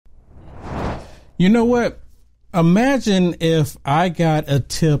You know what? Imagine if I got a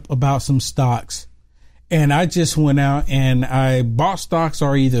tip about some stocks and I just went out and I bought stocks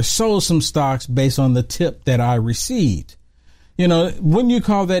or either sold some stocks based on the tip that I received. You know, wouldn't you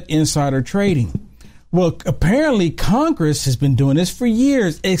call that insider trading? Well, apparently Congress has been doing this for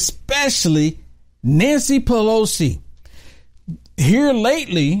years, especially Nancy Pelosi. Here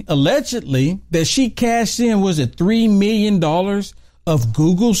lately, allegedly, that she cashed in, was it $3 million of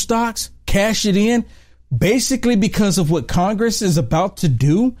Google stocks, cash it in, basically because of what Congress is about to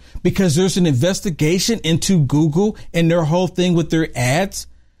do, because there's an investigation into Google and their whole thing with their ads.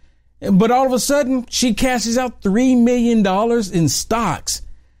 But all of a sudden, she cashes out $3 million in stocks.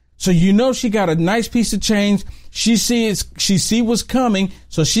 So you know she got a nice piece of change. She see what's coming,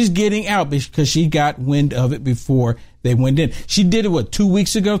 so she's getting out because she got wind of it before they went in. She did it, 2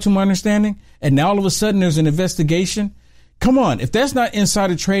 weeks ago, to my understanding? And now all of a sudden there's an investigation? Come on, if that's not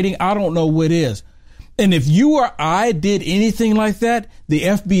insider trading, I don't know what is. And if you or I did anything like that, the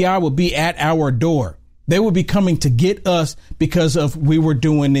FBI would be at our door. They would be coming to get us because of we were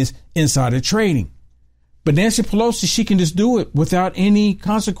doing this insider trading. But Nancy Pelosi, she can just do it without any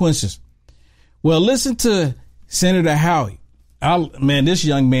consequences. Well, listen to Senator Hawley. This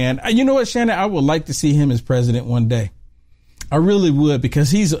young man, you know what, Shannon, I would like to see him as president one day. I really would, because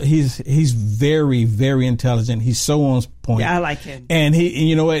he's very, very intelligent. He's so on point. Yeah, I like him. And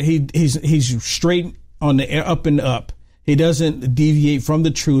you know what, he's straight on the up and up. He doesn't deviate from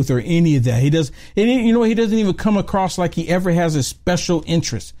the truth or any of that. He doesn't even come across like he ever has a special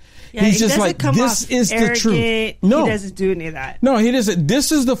interest. Yeah, he's just like, this is arrogant. The truth. No, he doesn't do any of that. No, he doesn't.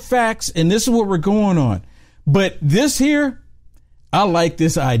 This is the facts, and this is what we're going on. But this here, I like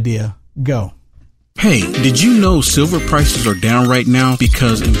this idea. Go. Hey, did you know silver prices are down right now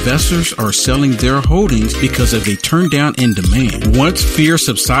because investors are selling their holdings because of a turn down in demand? Once fear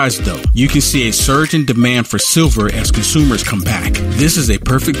subsides, though, you can see a surge in demand for silver as consumers come back. This is a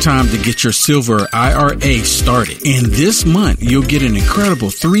perfect time to get your silver IRA started. And this month, you'll get an incredible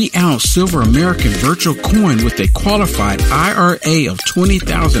 3-ounce silver American virtual coin with a qualified IRA of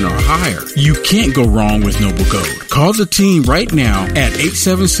 $20,000 or higher. You can't go wrong with Noble Gold. Call the team right now at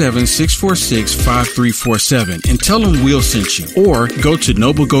 877-646-5347 and tell them we'll send you, or go to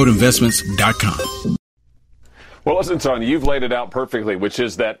noblegoldinvestments.com. Well, listen, Tony, you've laid it out perfectly, which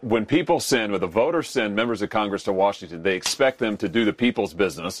is that when people send, when the voters send members of Congress to Washington, they expect them to do the people's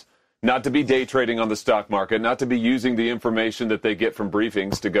business, not to be day trading on the stock market, not to be using the information that they get from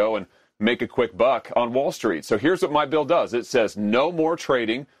briefings to go and make a quick buck on Wall Street. So here's what my bill does. It says no more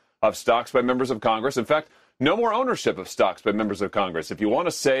trading of stocks by members of Congress. In fact, no more ownership of stocks by members of Congress. If you want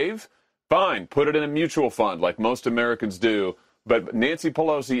to save, fine, put it in a mutual fund like most Americans do. But Nancy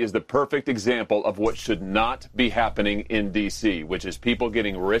Pelosi is the perfect example of what should not be happening in D.C., which is people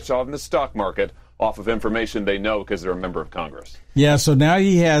getting rich on the stock market off of information they know because they're a member of Congress. Yeah, so now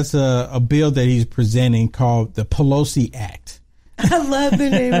he has a bill that he's presenting called the PEL0SI Act. I love the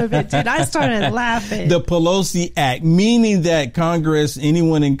name of it, dude. I started laughing. The PEL0SI Act, meaning that Congress,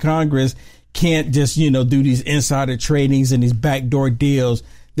 anyone in Congress can't just, do these insider tradings and these backdoor deals.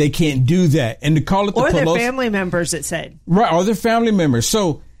 They can't do that. And to call it the Or their PEL0SI, family members, it said. Right, or their family members.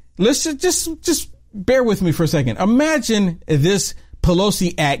 So let's just bear with me for a second. Imagine if this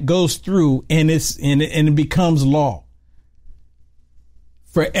PEL0SI Act goes through and it becomes law.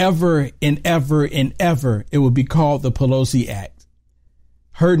 Forever and ever and ever, it will be called the PEL0SI Act.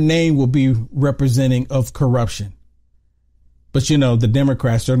 Her name will be representing of corruption. But the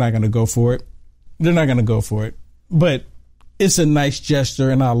Democrats, they're not going to go for it. They're not going to go for it. But it's a nice gesture,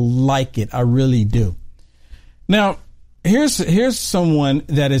 and I like it. I really do. Now, here's someone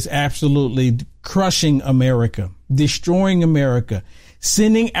that is absolutely crushing America, destroying America.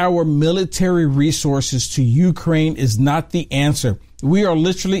 Sending our military resources to Ukraine is not the answer. We are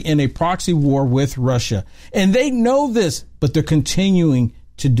literally in a proxy war with Russia, and they know this, but they're continuing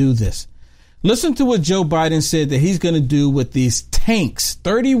to do this. Listen to what Joe Biden said that he's going to do with these tanks,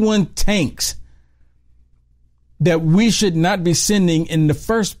 31 tanks, that we should not be sending in the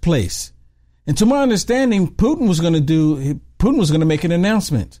first place. And to my understanding, Putin was going to make an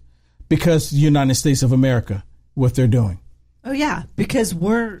announcement because the United States of America, what they're doing. Oh, yeah, because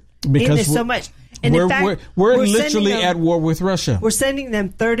we're in this so much. And in fact, we're literally at war with Russia. We're sending them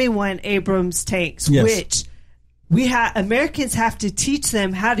 31 Abrams tanks, yes, which Americans have to teach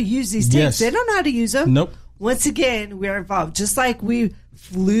them how to use these tanks. Yes. They don't know how to use them. Nope. Once again, we are involved. Just like we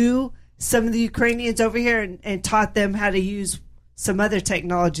flew some of the Ukrainians over here and taught them how to use some other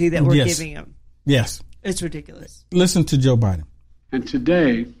technology that we're yes, giving them. Yes. It's ridiculous. Listen to Joe Biden. And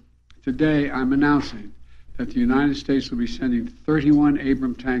today I'm announcing that the United States will be sending 31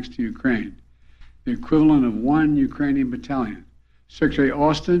 Abrams tanks to Ukraine. the equivalent of one Ukrainian battalion. Secretary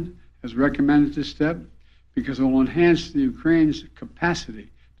Austin has recommended this step because it will enhance the Ukraine's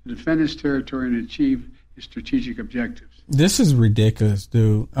capacity to defend its territory and achieve its strategic objectives. This is ridiculous,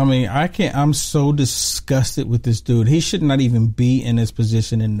 dude. I mean, I'm so disgusted with this dude. He should not even be in this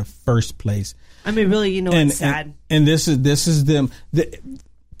position in the first place. I mean, really, it's sad. And this is them.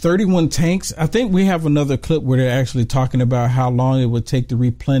 31 tanks. I think we have another clip where they're actually talking about how long it would take to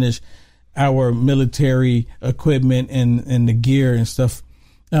replenish our military equipment and the gear and stuff.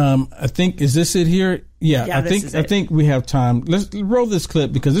 I think, is this it here? Yeah, I think we have time. Let's roll this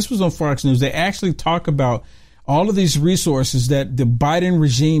clip because this was on Fox News. They actually talk about all of these resources that the Biden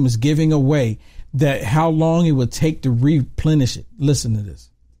regime is giving away, that how long it would take to replenish it. Listen to this.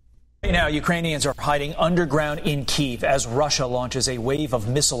 Right now, Ukrainians are hiding underground in Kyiv as Russia launches a wave of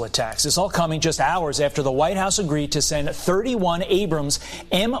missile attacks. This all coming just hours after the White House agreed to send 31 Abrams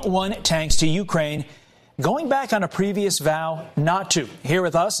M1 tanks to Ukraine, going back on a previous vow not to. Here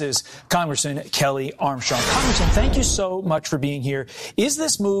with us is Congressman Kelly Armstrong. Congressman, thank you so much for being here. Is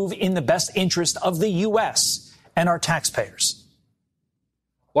this move in the best interest of the U.S. and our taxpayers?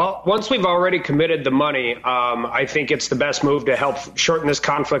 Well, once we've already committed the money, I think it's the best move to help shorten this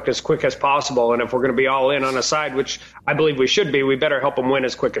conflict as quick as possible. And if we're going to be all in on a side, which I believe we should be, we better help them win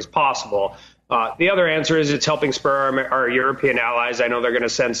as quick as possible. The other answer is it's helping spur our European allies. I know they're going to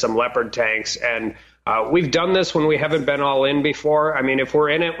send some Leopard tanks. And we've done this when we haven't been all in before. I mean, if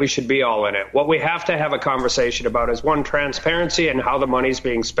we're in it, we should be all in it. What we have to have a conversation about is, one, transparency and how the money's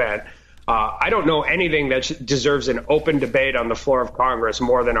being spent. I don't know anything that deserves an open debate on the floor of Congress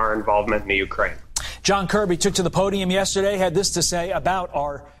more than our involvement in the Ukraine. John Kirby took to the podium yesterday, had this to say about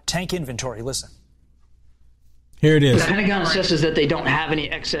our tank inventory. Listen. Here it is. The Pentagon assesses that they don't have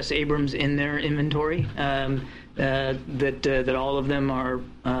any excess Abrams in their inventory, that all of them are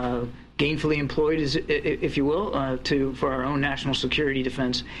gainfully employed, if you will, for our own national security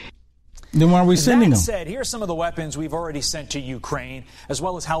defense. Then why are we sending them? That said, here's some of the weapons we've already sent to Ukraine, as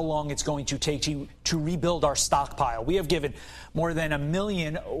well as how long it's going to take to rebuild our stockpile. We have given more than 1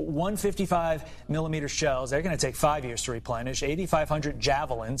 million 155-millimeter shells. They're going to take 5 years to replenish. 8,500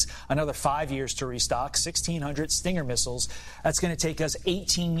 javelins, another 5 years to restock. 1,600 Stinger missiles. That's going to take us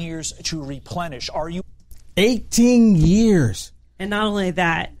 18 years to replenish. 18 years. And not only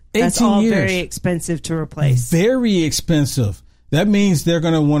that, that's all very expensive to replace. Very expensive. That means they're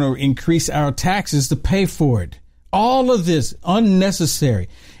going to want to increase our taxes to pay for it. All of this unnecessary.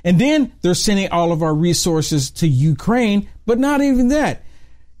 And then they're sending all of our resources to Ukraine, but not even that.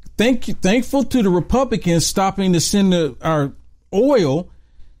 Thankful to the Republicans stopping to send our oil,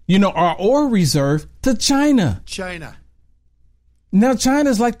 our oil reserve to China. Now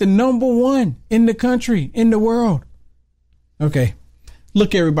China's like the number one in the country, in the world. Okay.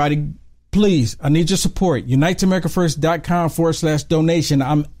 Look, everybody. Please, I need your support. UniteAmericaFirst.com/donation.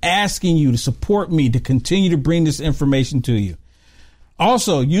 I'm asking you to support me to continue to bring this information to you.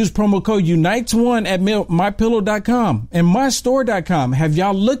 Also, use promo code UNITES1 at MyPillow.com and MyStore.com. Have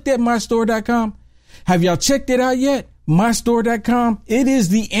y'all looked at MyStore.com? Have y'all checked it out yet? MyStore.com. It is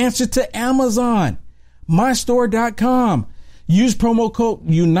the answer to Amazon. MyStore.com. Use promo code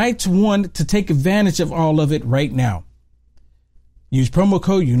UNITES1 to take advantage of all of it right now. Use promo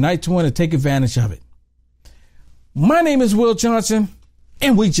code UNITES1 to take advantage of it. My name is Will Johnson,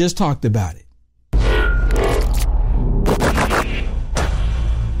 and we just talked about it.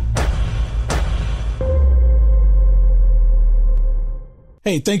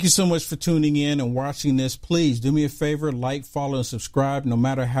 Hey, thank you so much for tuning in and watching this. Please do me a favor, like, follow, and subscribe no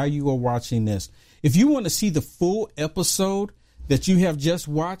matter how you are watching this. If you want to see the full episode that you have just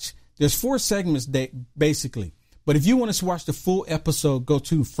watched, there's 4 segments basically. But if you want to watch the full episode, go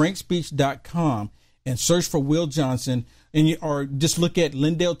to frankspeech.com and search for Will Johnson, or just look at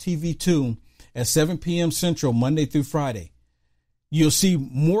Lindell TV 2 at 7 p.m. Central, Monday through Friday. You'll see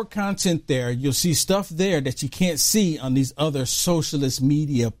more content there. You'll see stuff there that you can't see on these other socialist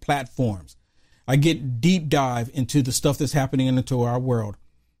media platforms. I get deep dive into the stuff that's happening into our world.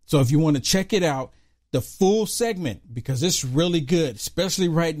 So if you want to check it out, the full segment, because it's really good, especially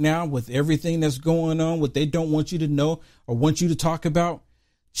right now with everything that's going on, what they don't want you to know or want you to talk about.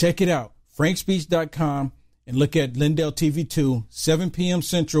 Check it out, frankspeech.com, and look at Lindell TV 2, 7 p.m.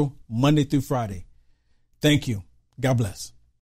 Central, Monday through Friday. Thank you. God bless.